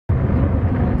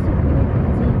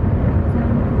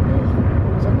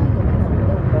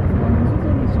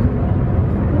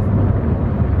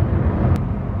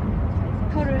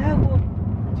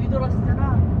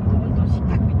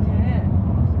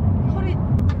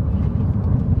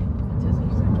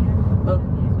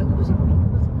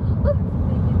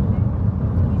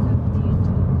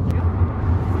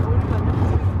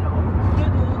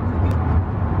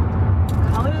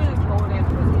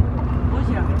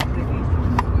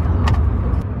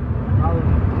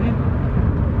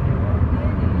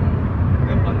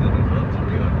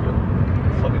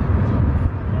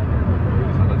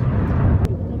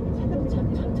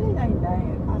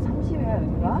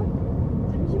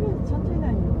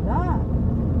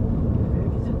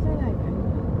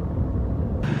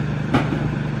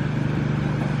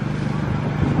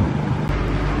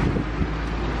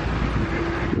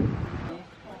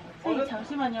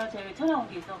그 전화 온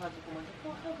게 있어가지고 먼저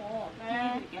하고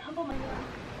네. 이렇게 한 번만.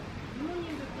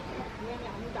 부모님들도 고향에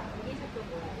아무도 안 계셨던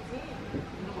거지?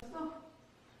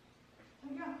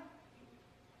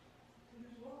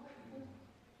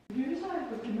 우리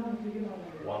회사에서 대나무 되게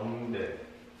많아요. 왕대가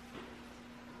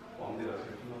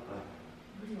제일 끝났다.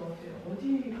 우리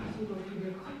어디 가서도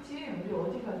되게 컸지? 우리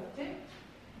어디 갔지?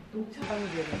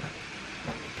 녹차방이래.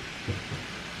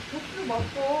 독수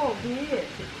먹고 우리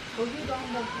거기도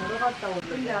한번 보러 갔다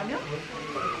오던데 하면?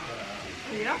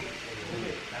 그래요?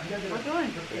 맞아.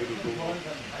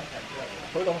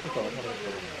 거기다 갔었잖아.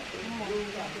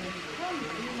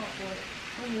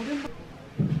 너무 오랜만에.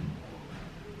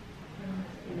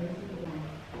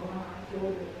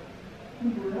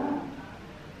 몰라?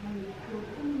 아니,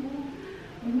 그렇고,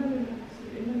 옛날에 다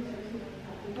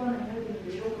보관을 해야 되는데,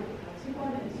 이런 거 다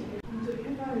치관해야지. 먼저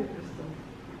해봐야겠어.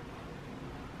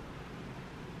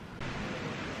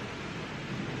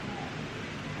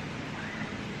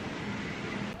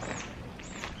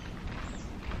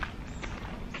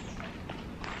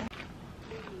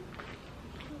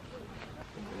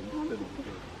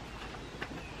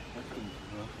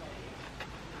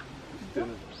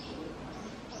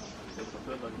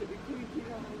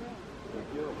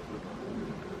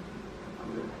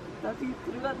 나중에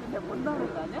들어갔는데 못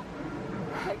나오는 거 아니야?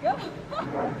 자기야?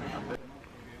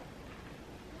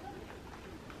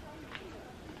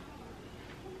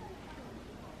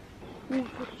 오,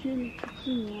 저 뒤에는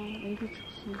죽순이야. 애기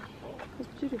죽순.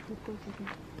 껍질이 벗겨지고.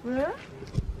 왜?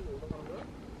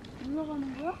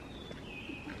 올라가는 거야?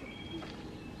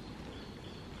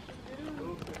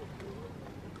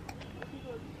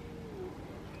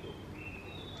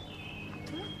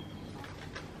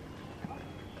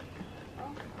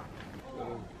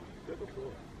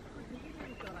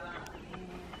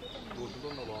 뭐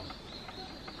죽었나봐.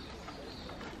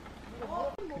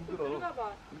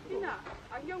 들어가봐. 희나,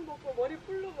 안경 벗고 머리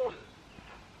풀르고.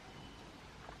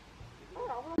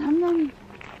 한 명이.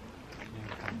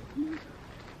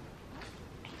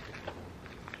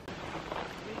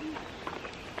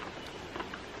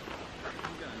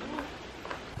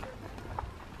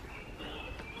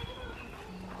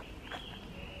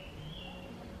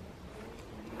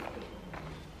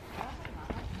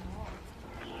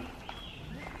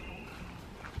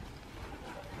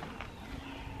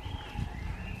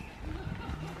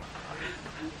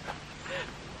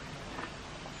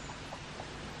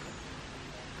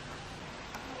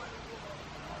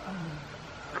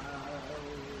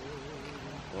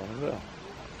 뭐 하는 거야?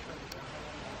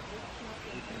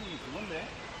 그건데?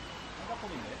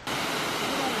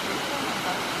 한가pom인데?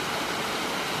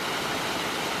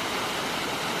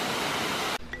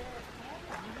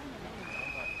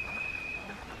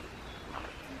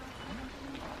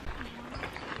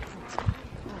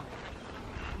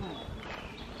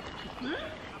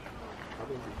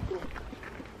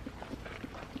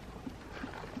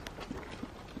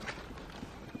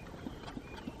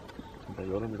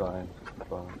 여름이라 안 해.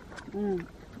 응.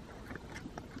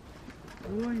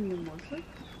 누워있는 모습?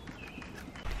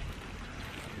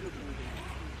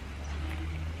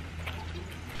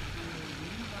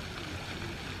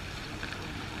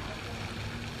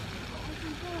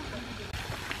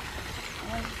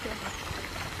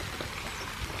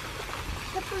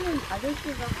 햇불린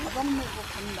아저씨가 가방 메고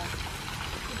간다.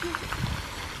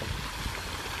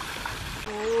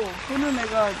 그는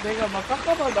내가 막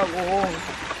깝깝하다고.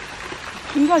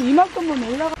 중간 이만큼만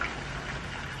올라가.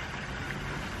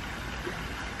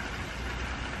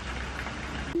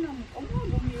 엄마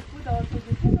너무 예쁘다.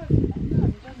 저기 색깔이 완전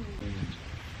안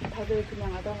졌네. 다들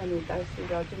그냥 아담하니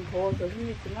날씨가 좀 더워서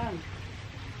힘들지만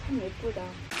참 예쁘다.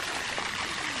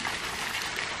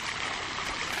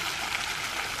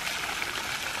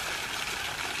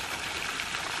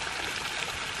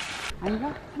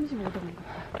 아닌가? 35도인 것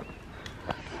같아.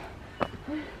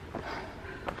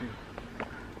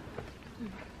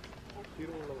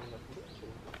 뒤로 올라간 것 같은데?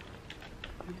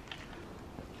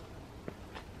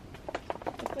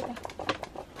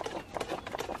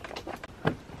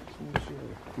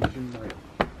 숨쉬고 뒤집나요.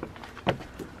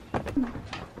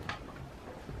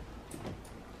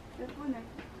 예쁘네.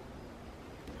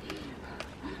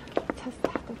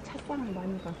 찻상을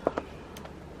많이 가서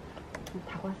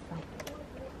다 왔어.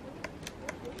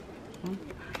 응?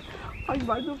 아니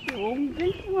말없이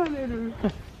엉뚱한 애를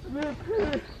왜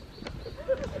패?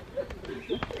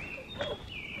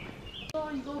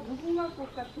 이거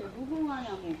무궁화꽃 같아.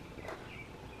 무궁화나무.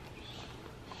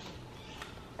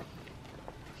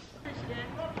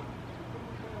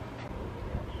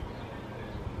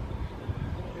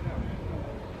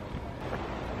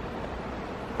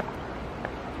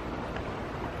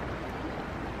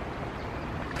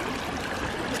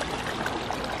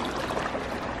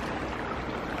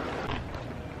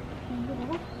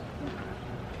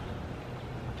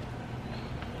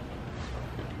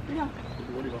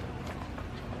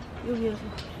 여기에서.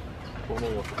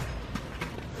 번호가.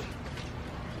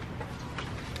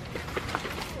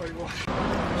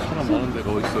 사람 많은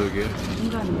데가 어딨어 여기?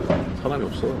 인간이. 사람이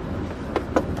없어.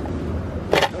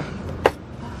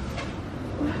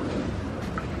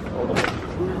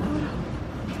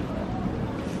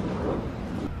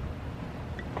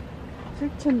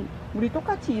 실천 우리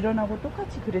똑같이 일어나고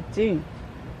똑같이 그랬지.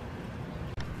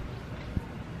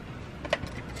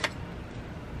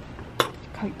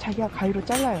 자기가 가위로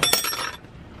잘라요.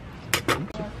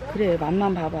 그래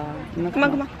맛만 봐봐.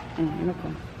 그만. 응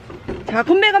이만큼. 자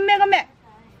건배.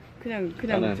 그냥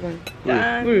나는 먹지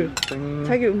말고. 물. 땡.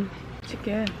 자기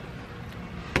칠게.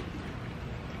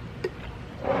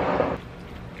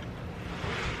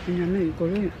 왜냐면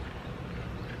이거를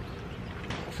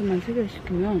국수만 3개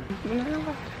시키면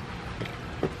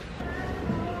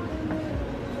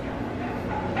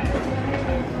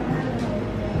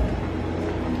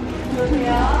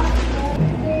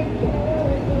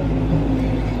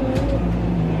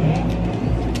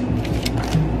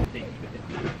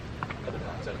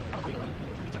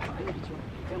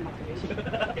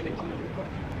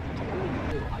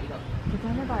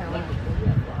계산해봐요.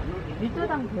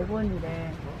 리터당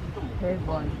 100원이래.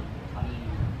 100원.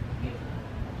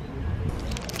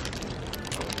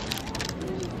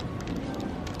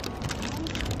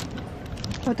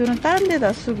 저들은 다른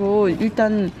데다 쓰고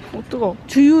일단 뜨거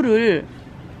주유를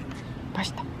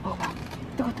맛있다. 먹어봐.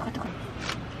 뜨거.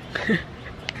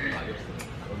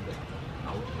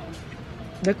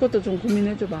 내 것도 좀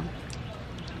고민해줘봐.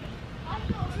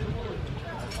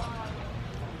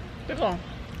 뜨거.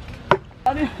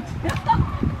 아니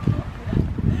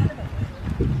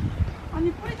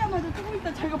뿌리자마자 뜨고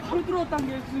있다 자기가 바로 들어왔다는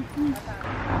게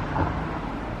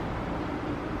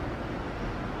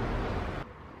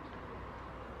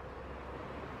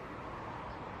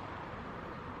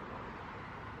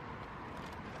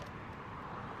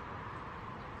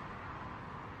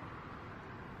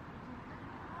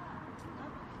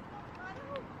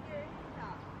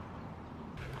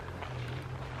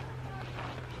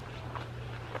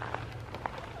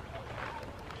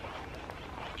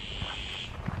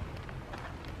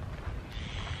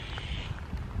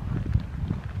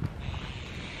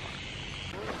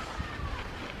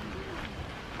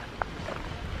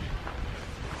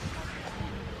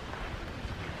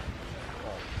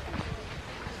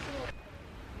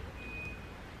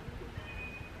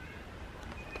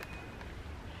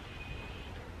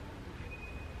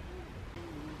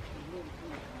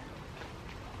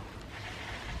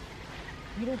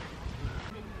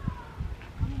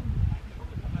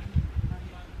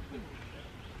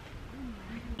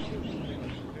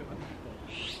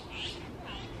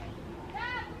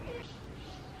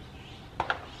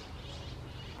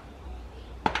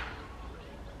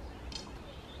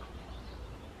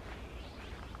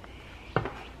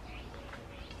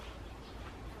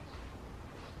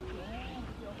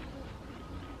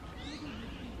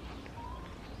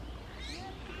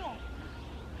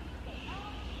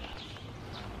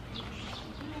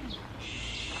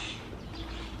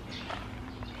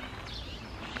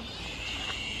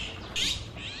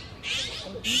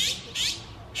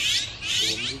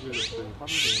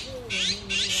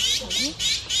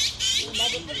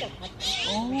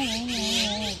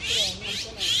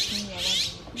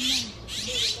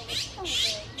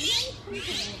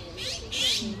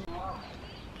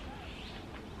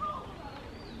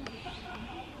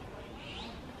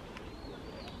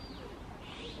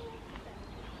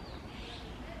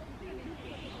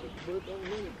물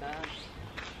끓으니까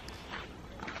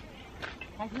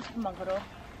한 20분만 걸어.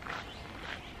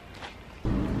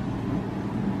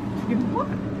 두개 먹어?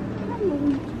 하나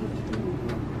먹으면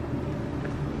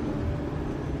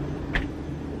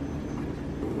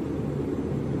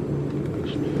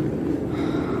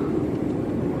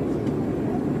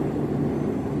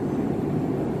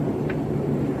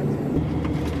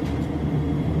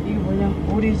이게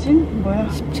뭐냐? 오리진? 뭐야?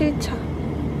 17차.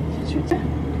 17차?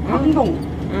 감동.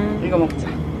 이거 먹자.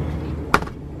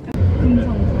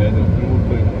 금성. 얘는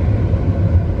굴고 있네.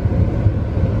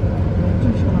 좀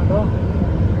시원하다.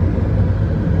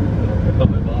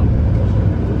 잠깐만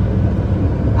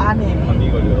봐. 안에.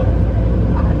 감이 걸려.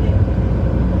 안에.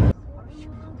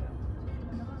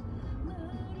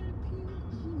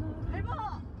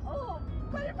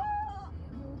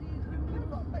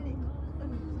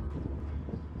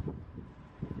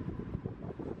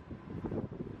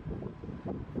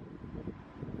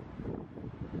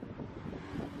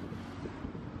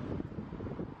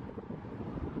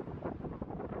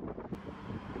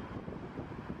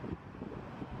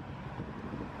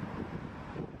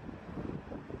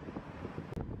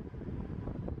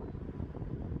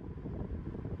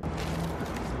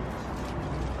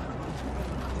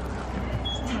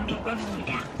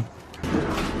 꺼냅니다.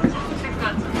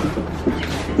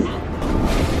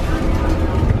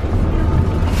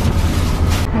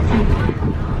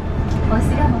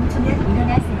 버스가 멈추면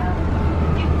일어나세요.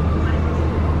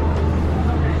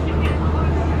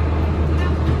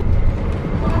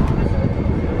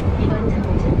 이번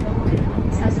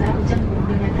정류장은 서서 우정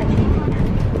면허가길입니다.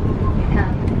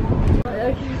 다음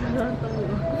이런 거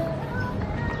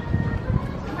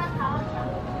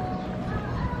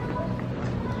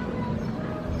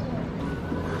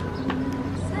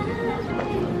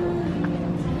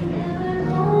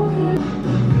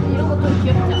좀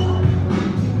귀엽지 않아?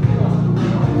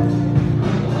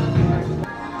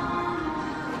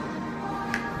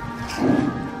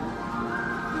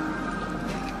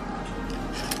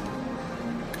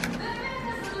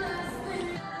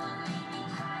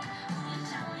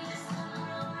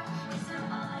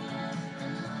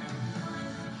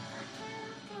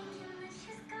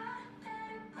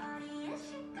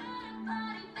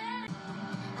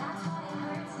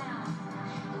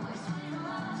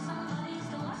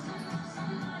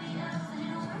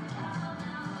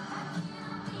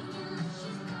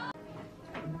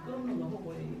 그런 거 넣어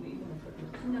보여. 이거는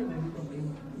순양 메밀국수 뭐 이런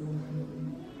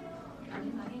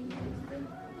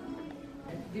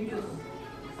거.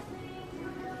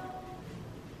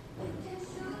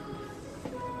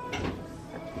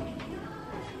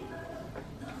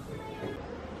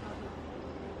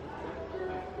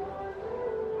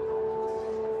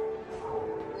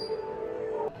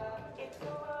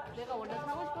 내가 원래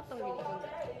사고 싶었던 게 이건데.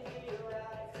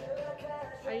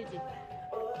 알지?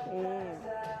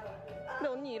 근데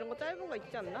언니 이런 거 짧은 거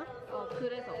있지 않나?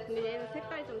 그래서. 근데 얘는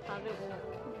색깔이 좀 다르고.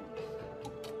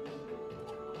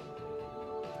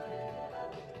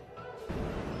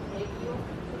 애기용?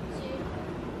 좋지.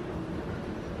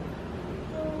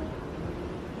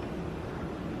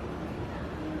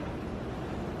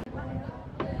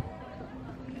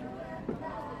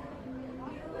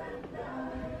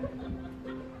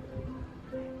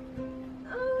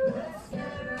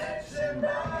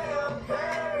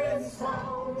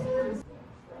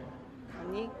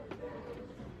 아니.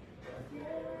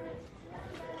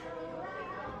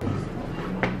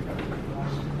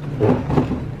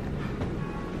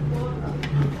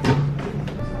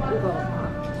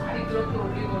 다리 그렇게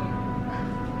올리고.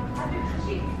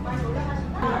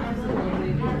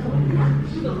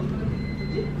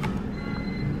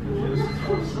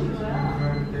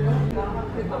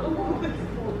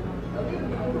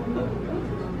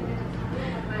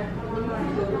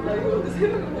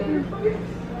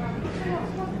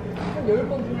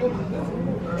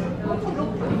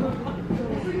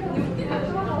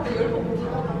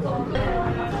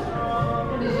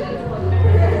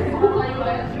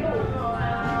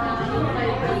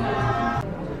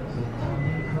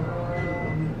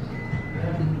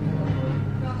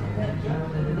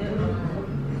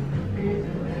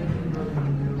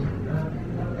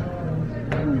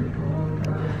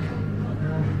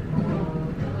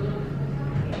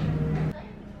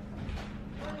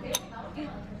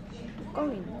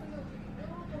 뚜껑이 있네.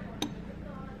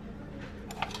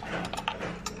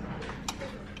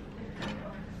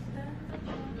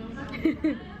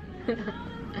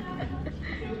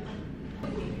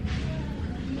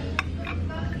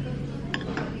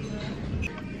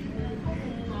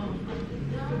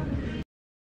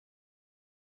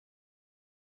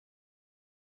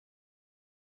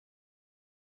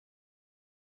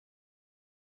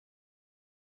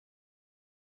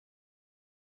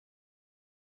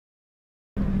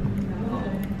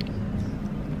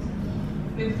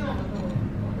 냄새만 맡아봐.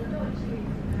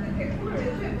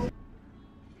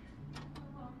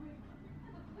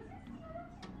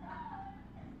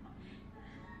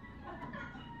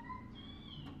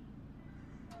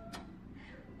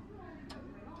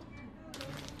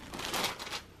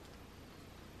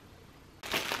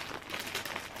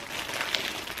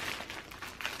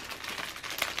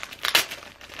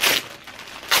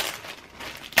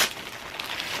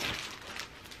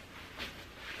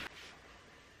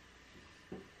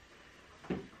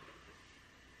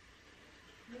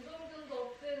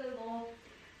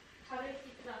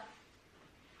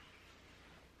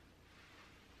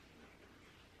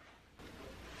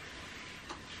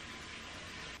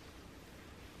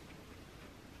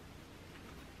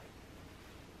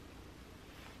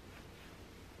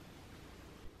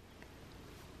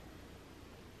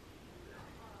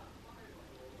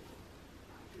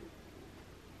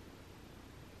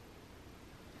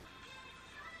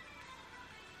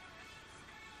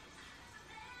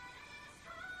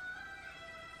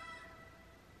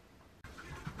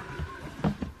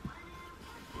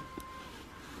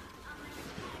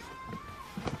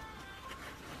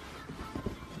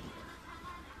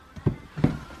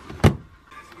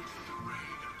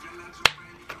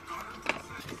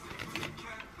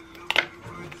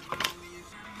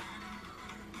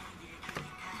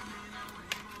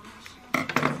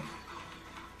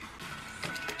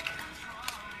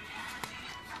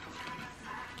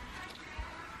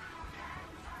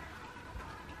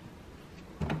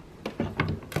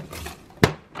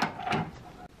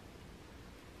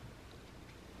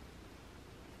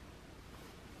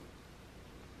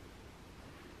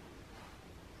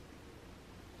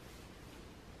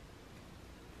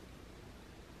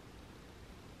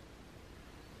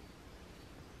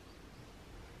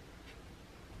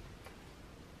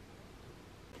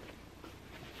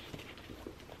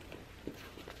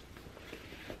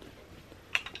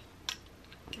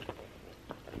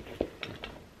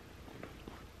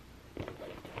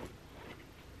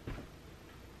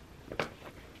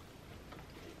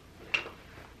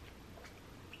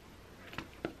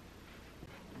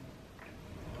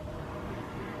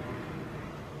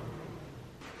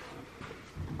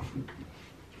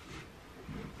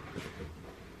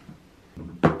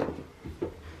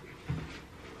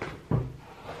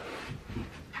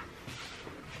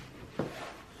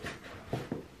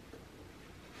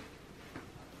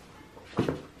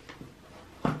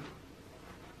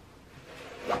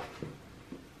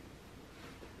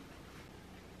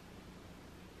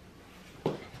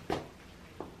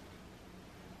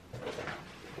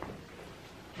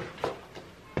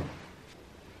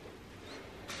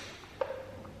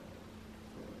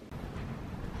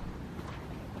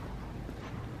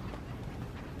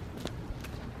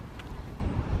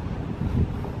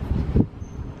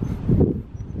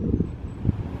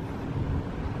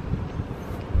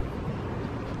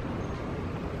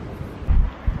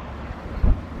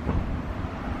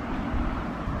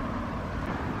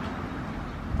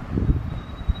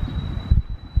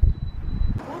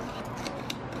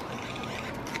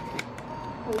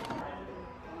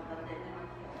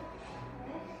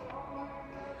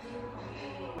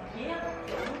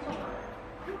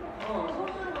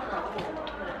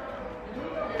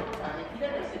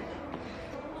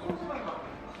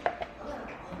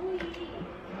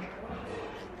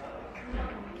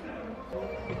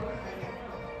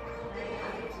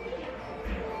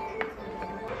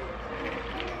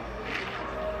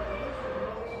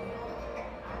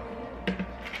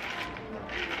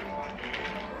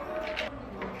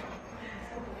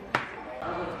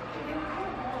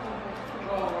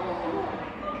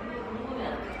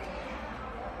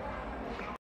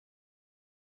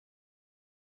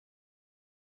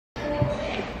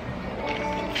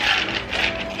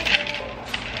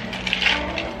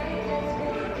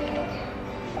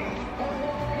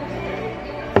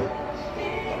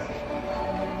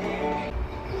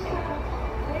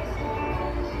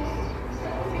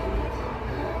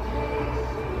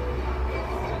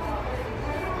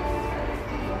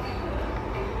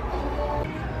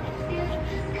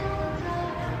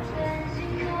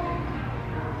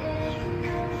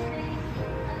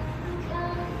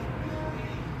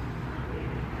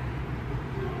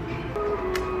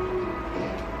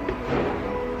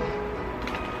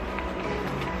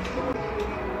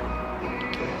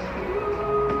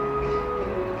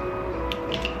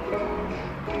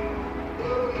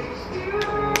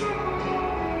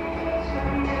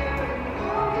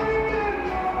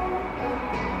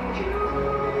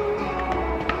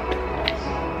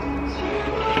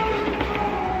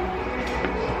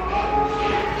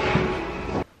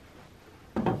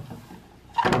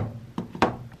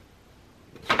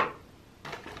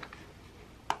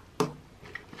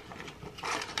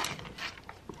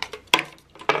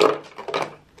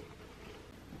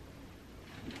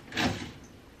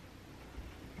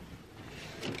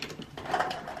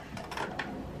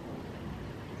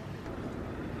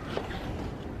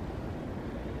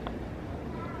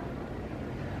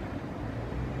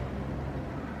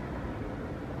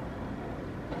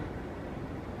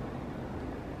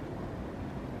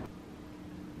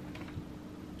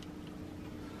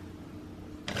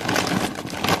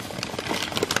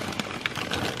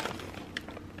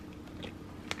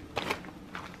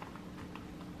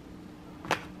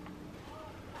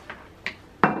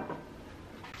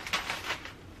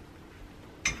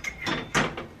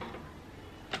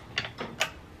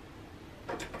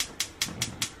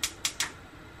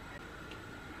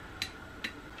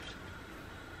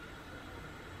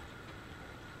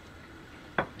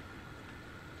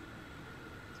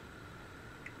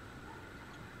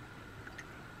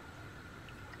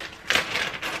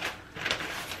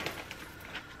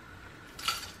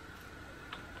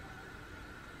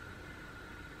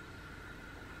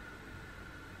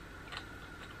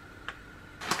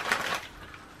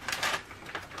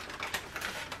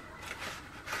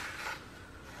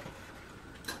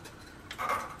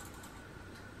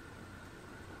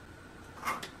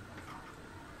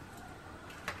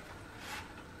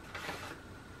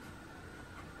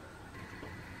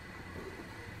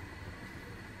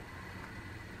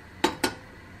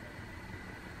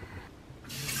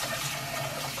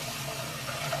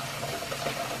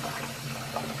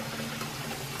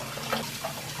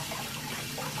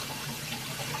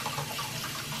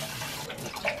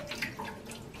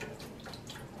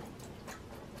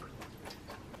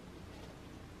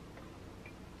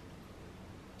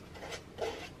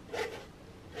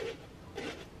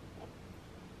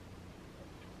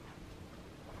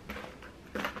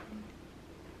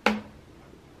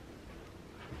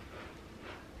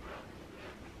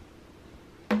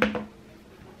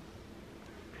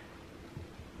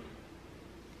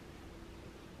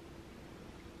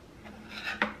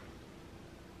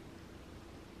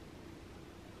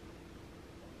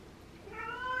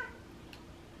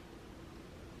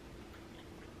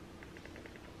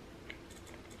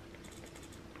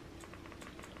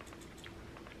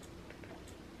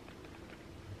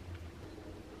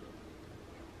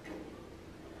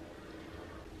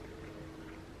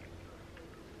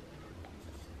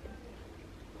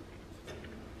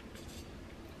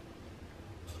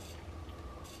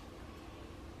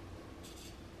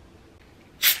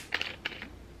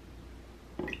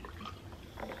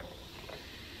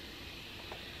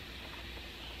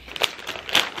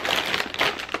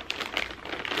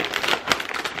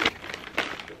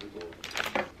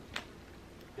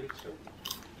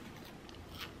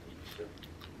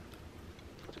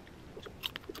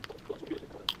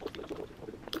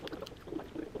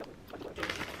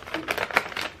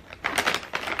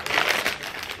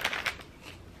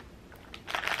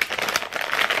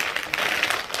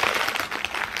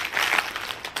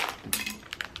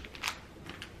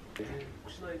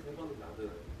 혹시나 이 공간은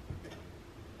나든.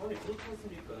 아니 그렇지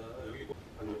않습니까? 여기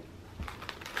아니요.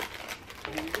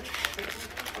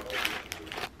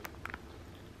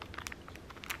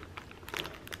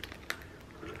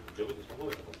 여기도 사고에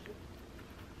나갔죠.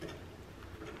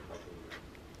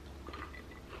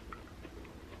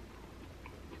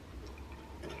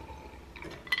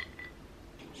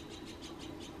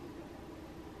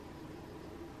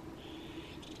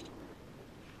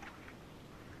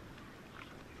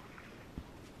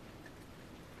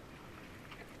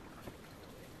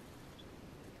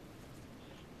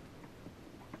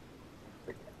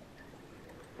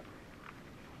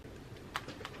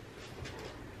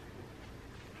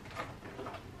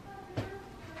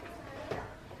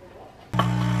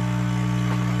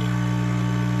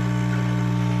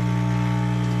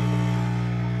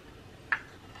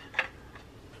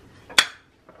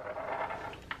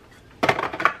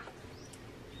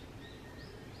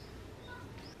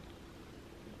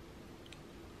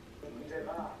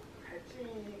 문제가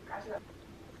갈치까지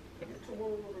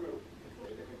유튜브를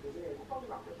교수님이 콧방귀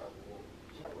맡겼다고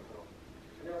하는 것처럼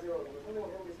안녕하세요. 오늘 설명을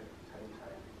해보겠습니다.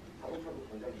 자동차도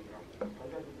전자기기라고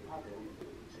전자기기가 되고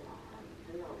있지만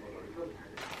생각한 걸 이렇게 봐야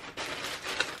돼요.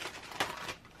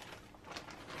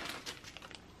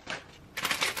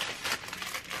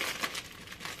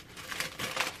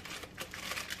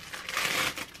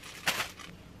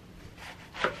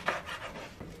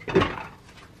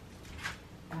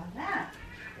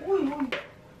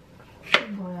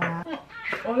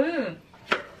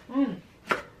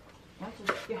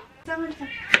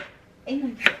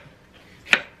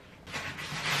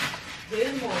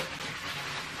 내일 뭐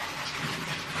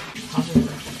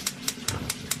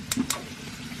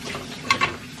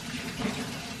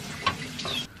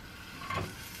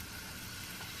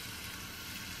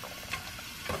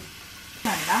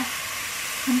알라?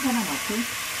 한사람 앞에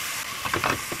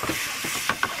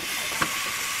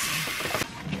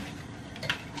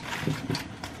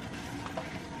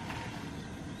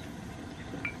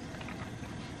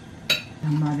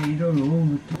엄마를 이런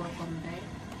오후부터 먹을 건데.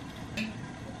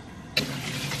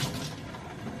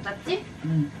 맞지?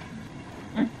 응.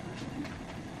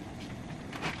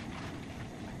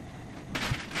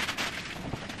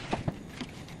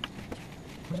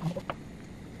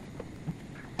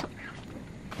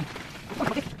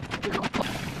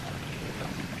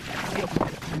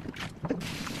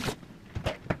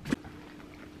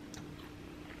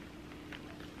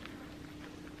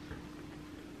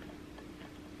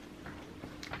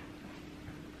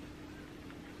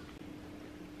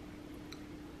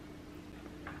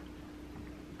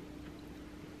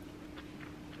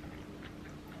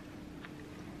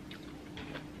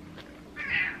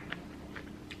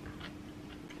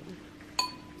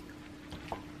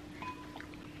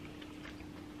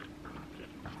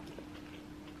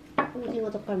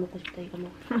 오징어 젓갈 먹고 싶다 이거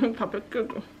먹어. 다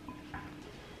뺏겨줘.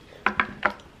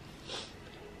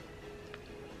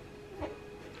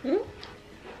 응?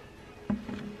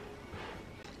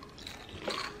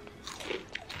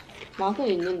 맛은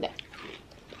있는데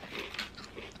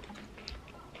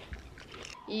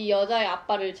이 여자의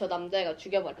아빠를 저 남자애가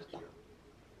죽여버렸어.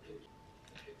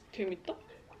 재밌다?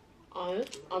 아니?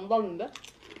 안 봤는데?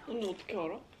 언니 어떻게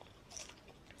알아?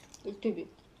 유튜브.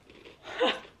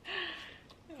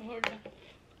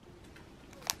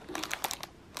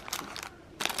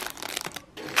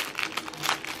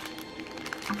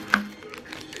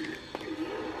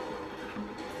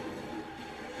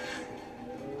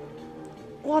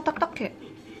 와 딱딱해.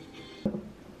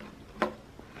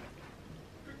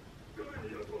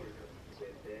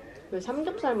 왜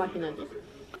삼겹살 맛이 나지?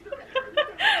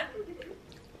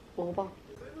 먹어봐.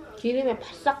 기름에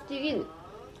바싹 튀긴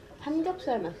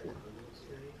삼겹살 맛이 나.